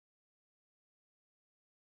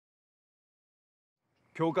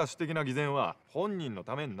教科書的な偽善は本人の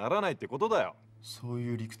ためにならないってことだよ。そう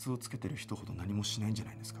いう理屈をつけてる人ほど何もしないんじゃ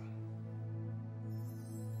ないですか。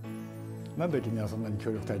なんで君はそんなに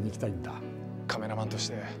協力隊に行きたいんだ？カメラマンとし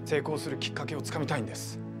て成功するきっかけをつかみたいんで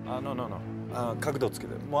す。角度つけ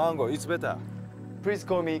て。もう暗号、It's better. Please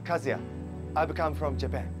call me Kazuya. I've come from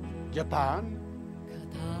Japan. Japan?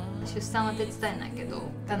 出産は手伝えないけど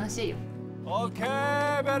楽しいよ。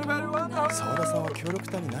Okay, very very wonderful. 澤田さんは協力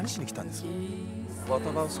隊に何しに来たんですか？ What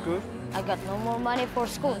about school? I got no more money for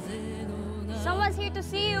school. Someone's here to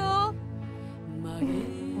see you.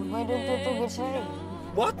 Why don't you get married?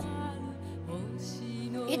 What?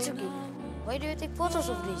 It's okay. Why do you take photos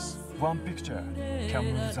of this? One picture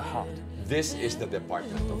can move the heart. This is the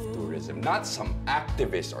Department of Tourism, not some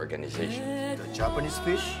activist organization. The Japanese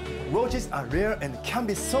fish, roaches are rare and can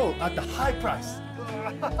be sold at a high price.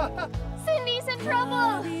 Cindy's in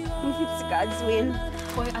trouble. It's God's will.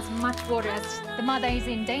 For as much water as the mother is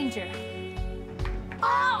in danger.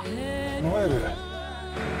 Noel.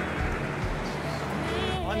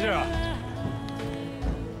 Angela.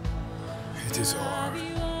 It is all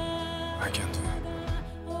I can do.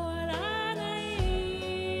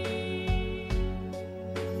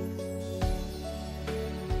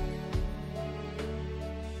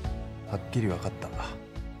 はっきり分かった。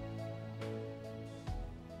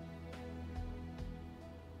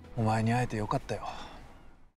お前に会えてよかったよ。